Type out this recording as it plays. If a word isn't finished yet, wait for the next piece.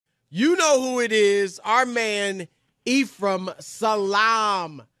You know who it is, our man Ephraim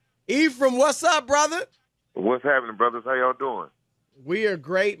Salaam. Ephraim, what's up, brother? What's happening, brothers? How y'all doing? We are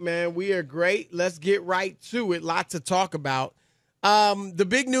great, man. We are great. Let's get right to it. Lots to talk about. The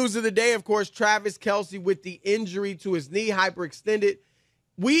big news of the day, of course, Travis Kelce with the injury to his knee, hyperextended.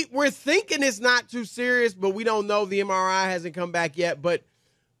 We're thinking it's not too serious, but we don't know. The MRI hasn't come back yet. But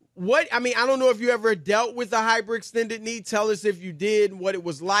I don't know if you ever dealt with a hyperextended knee. Tell us if you did, what it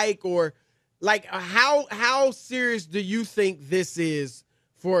was like, or like how serious do you think this is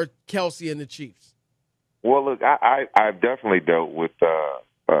for Kelce and the Chiefs? Well, look, I've definitely dealt with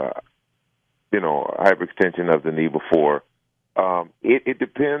hyperextension of the knee before. It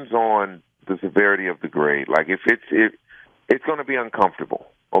depends on the severity of the grade. Like if it's going to be uncomfortable.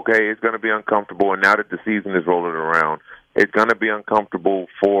 Okay, it's going to be uncomfortable, and now that the season is rolling around, it's going to be uncomfortable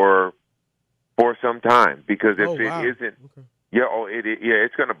for some time because if it isn't,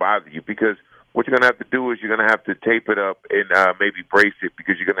 it's going to bother you because what you're going to have to do is you're going to have to tape it up and maybe brace it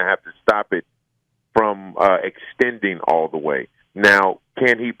because you're going to have to stop it from extending all the way. Now,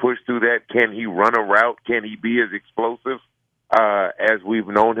 can he push through that? Can he run a route? Can he be as explosive as we've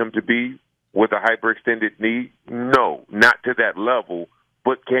known him to be with a hyperextended knee? No, not to that level.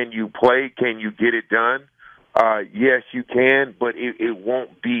 But can you play? Can you get it done? Yes, you can, but it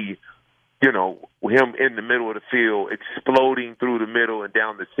won't be, him in the middle of the field exploding through the middle and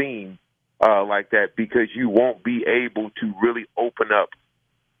down the seam like that because you won't be able to really open up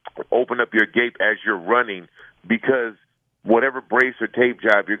your gate as you're running because whatever brace or tape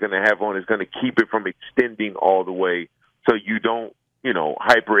job you're going to have on is going to keep it from extending all the way so you don't,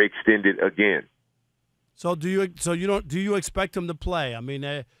 hyperextend it again. So do you expect him to play? I mean,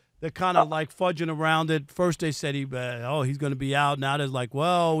 they're kind of like fudging around it. First they said he's going to be out. Now they're like,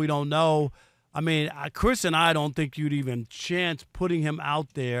 well, we don't know. I mean, Chris and I don't think you'd even chance putting him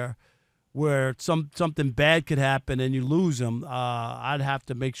out there where something bad could happen and you lose him. I'd have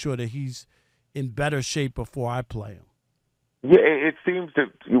to make sure that he's in better shape before I play him. Yeah, it seems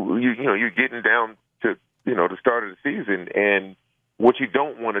that you're getting down to the start of the season, and what you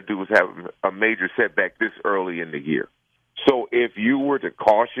don't want to do is have a major setback this early in the year. So if you were to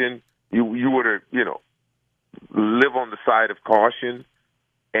caution, you were to live on the side of caution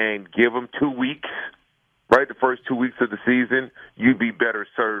and give him 2 weeks. Right, the first 2 weeks of the season, you'd be better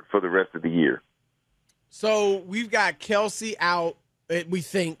served for the rest of the year. So we've got Kelce out, we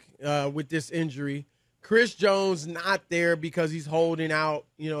think, with this injury. Chris Jones not there because he's holding out,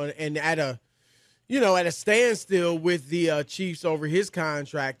 and at a standstill with the Chiefs over his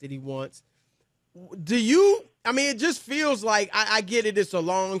contract that he wants. It just feels like, I get it, it's a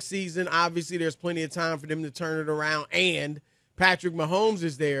long season. Obviously, there's plenty of time for them to turn it around, and Patrick Mahomes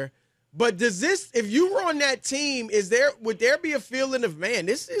is there. But if you were on that team, would there be a feeling of, man,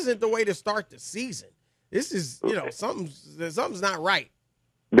 this isn't the way to start the season? This is, something's not right.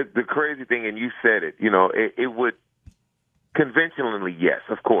 The crazy thing, and you said it, it would conventionally, yes,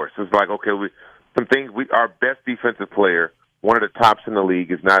 of course. It's like, okay, our best defensive player, one of the tops in the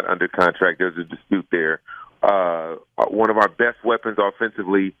league, is not under contract. There's a dispute there. One of our best weapons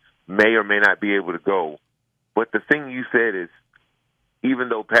offensively may or may not be able to go. But the thing you said is, even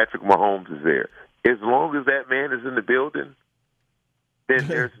though Patrick Mahomes is there, as long as that man is in the building, then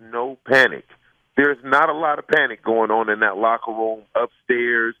there's no panic. There's not a lot of panic going on in that locker room,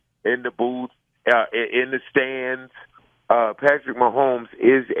 upstairs, in the booth, in the stands. Patrick Mahomes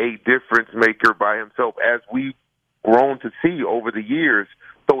is a difference maker by himself, as we've grown to see over the years.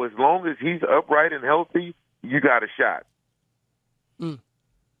 So as long as he's upright and healthy, you got a shot.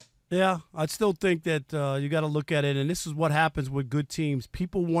 Yeah, I still think that you got to look at it, and this is what happens with good teams.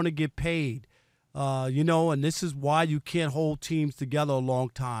 People want to get paid, and this is why you can't hold teams together a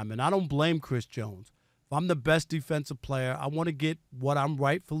long time. And I don't blame Chris Jones. If I'm the best defensive player, I want to get what I'm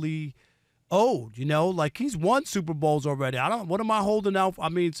rightfully owed. Like he's won Super Bowls already. What am I holding out?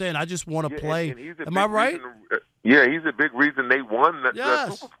 Saying I just want to play. And am I right? Yeah, he's a big reason they won the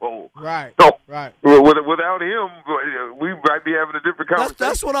Super Bowl. Right. So, right. Without him, we might be having a different conversation.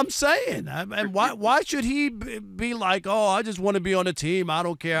 That's what I'm saying. And why should he be like, I just want to be on the team. I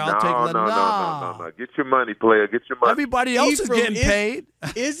don't care. I'll take it. No. Get your money, player. Get your money. Everybody else is getting paid.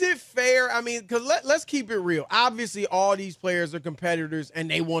 Is it fair? Because let's keep it real. Obviously, all these players are competitors, and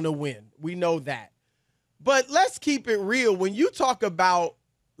they want to win. We know that. But let's keep it real. When you talk about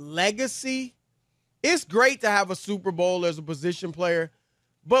legacy, it's great to have a Super Bowl as a position player,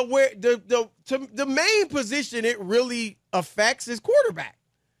 but where the main position it really affects is quarterback.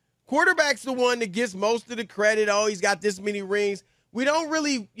 Quarterback's the one that gets most of the credit. Oh, he's got this many rings. We don't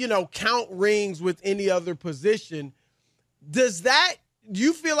really, count rings with any other position. Does that do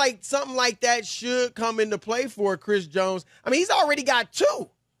you feel like something like that should come into play for Chris Jones? I mean, he's already got 2.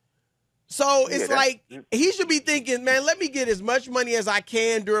 So it's like he should be thinking, man, let me get as much money as I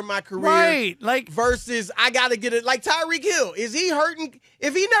can during my career. Right. Like, versus I got to get it. Like Tyreek Hill. Is he hurting?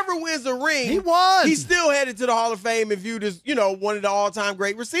 If he never wins a ring, he won. He's still headed to the Hall of Fame and viewed as, one of the all-time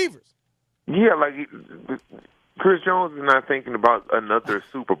great receivers. Yeah, like Chris Jones is not thinking about another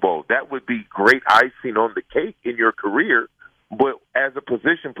Super Bowl. That would be great icing on the cake in your career. But as a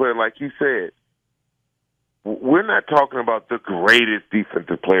position player, like you said, we're not talking about the greatest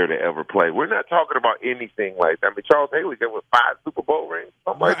defensive player to ever play. We're not talking about anything like that. I mean, Charles Haley got 5 Super Bowl rings,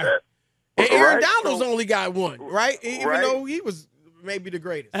 something like that. And Aaron Donald's only got 1, right? Even though he was maybe the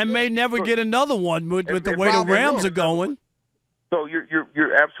greatest. And may never get another one with the way the Rams are going. So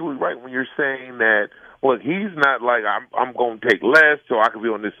you're absolutely right when you're saying that, look, he's not like, I'm going to take less so I can be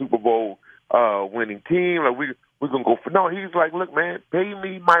on this Super Bowl winning team. Like we're going to go for – no, he's like, look, man, pay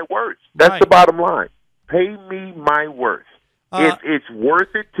me my worth. That's the bottom line. Pay me my worth. If it's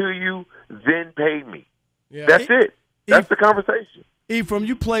worth it to you, then pay me. Yeah. That's it. That's the conversation. Ephraim,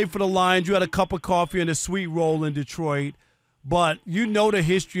 you played for the Lions. You had a cup of coffee and a sweet roll in Detroit. But you know the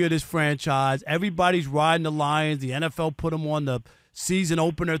history of this franchise. Everybody's riding the Lions. The NFL put them on the season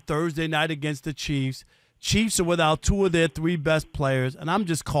opener Thursday night against the Chiefs. Chiefs are without 2 of their 3 best players, and I'm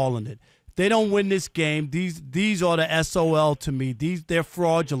just calling it. If they don't win this game, these are the SOL to me. They're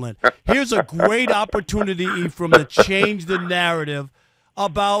fraudulent. Here's a great opportunity, Ephraim, to change the narrative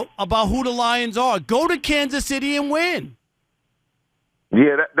about who the Lions are. Go to Kansas City and win.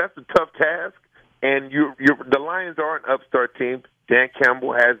 Yeah, that's a tough task. And the Lions are an upstart team. Dan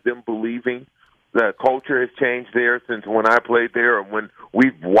Campbell has them believing. The culture has changed there since when I played there and when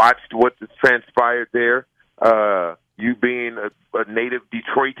we've watched what has transpired there. You being a native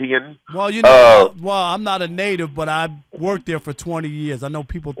Detroitian. Well, I'm not a native, but I've worked there for 20 years. I know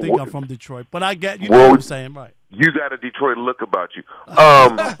people think I'm from Detroit, but I get, know what I'm saying, right? You got a Detroit look about you. I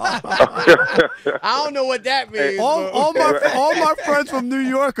don't know what that means. All my friends from New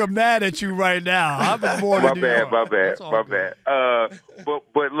York are mad at you right now. I've been born in New York. My bad.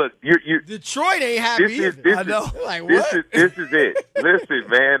 But look, you Detroit ain't happy. I know. Like, what? This is it. Listen,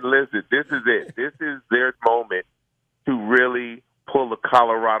 man. Listen. This is it. This is their moment to really pull the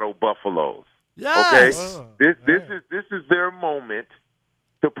Colorado Buffaloes. Yes. Okay. This is their moment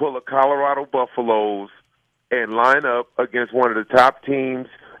to pull the Colorado Buffaloes and line up against one of the top teams,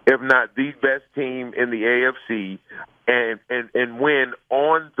 if not the best team in the AFC, and win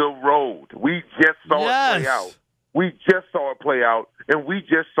on the road. We just saw it play out. We just saw it play out, and we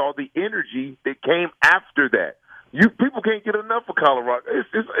just saw the energy that came after that. People can't get enough of Colorado.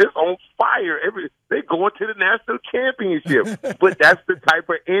 It's on fire. They going to the national championship. But that's the type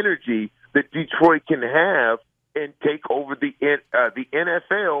of energy that Detroit can have and take over the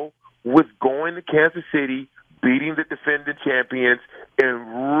NFL with going to Kansas City, beating the defending champions,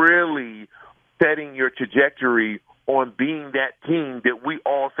 and really setting your trajectory on being that team that we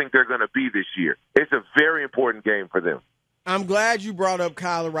all think they're going to be this year. It's a very important game for them. I'm glad you brought up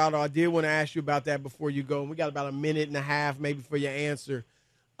Colorado. I did want to ask you about that before you go. We got about a minute and a half maybe for your answer.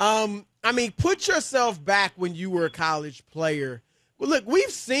 Put yourself back when you were a college player. Well, look, we've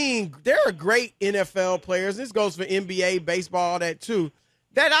seen there are great NFL players. This goes for NBA, baseball, all that too,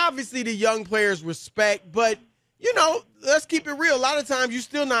 that obviously the young players respect. But, let's keep it real. A lot of times you're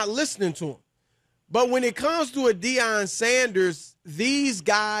still not listening to them. But when it comes to a Deion Sanders, these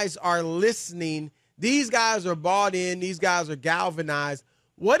guys are listening. These guys are bought in. These guys are galvanized.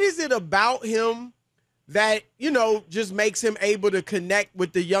 What is it about him that, just makes him able to connect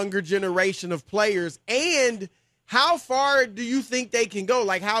with the younger generation of players? And how far do you think they can go?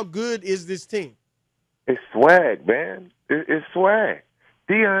 Like, how good is this team? It's swag, man. It's swag.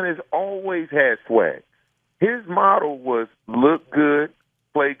 Deion has always had swag. His model was look good,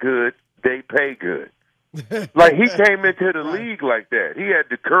 play good, they pay good. Like, he came into the league like that. He had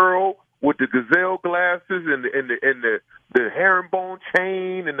the curl with the gazelle glasses and the herringbone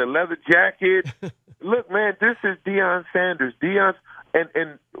chain and the leather jacket. Look, man, this is Deion Sanders.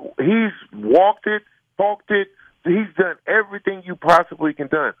 And he's walked it, talked it. He's done everything you possibly can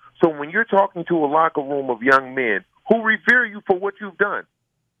do. So when you're talking to a locker room of young men who revere you for what you've done,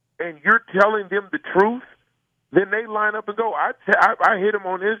 and you're telling them the truth, then they line up and go. I hit him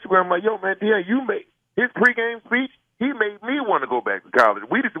on Instagram like, yo, man, Deion, you made his pregame speech. He made me want to go back to college.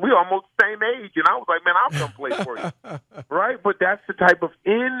 We almost the same age, and I was like, man, I'll come play for you, right? But that's the type of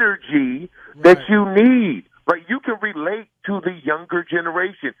energy that you need. Like, you can relate to the younger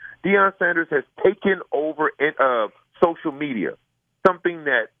generation. Deion Sanders has taken over social media, something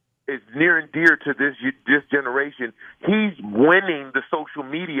that is near and dear to this generation. He's winning the social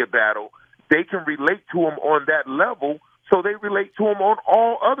media battle. They can relate to him on that level, so they relate to him on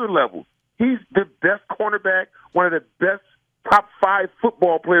all other levels. He's the best cornerback, one of the best top 5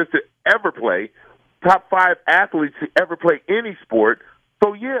 football players to ever play, top 5 athletes to ever play any sport.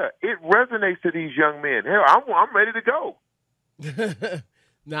 So, yeah, it resonates to these young men. Hell, I'm ready to go.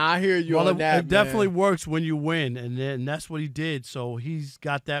 Nah, I hear you on that, it definitely works when you win, and that's what he did. So he's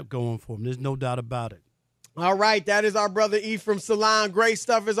got that going for him. There's no doubt about it. All right, that is our brother Ephraim Salaam. Great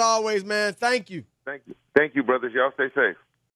stuff as always, man. Thank you. Thank you. Thank you, brothers. Y'all stay safe.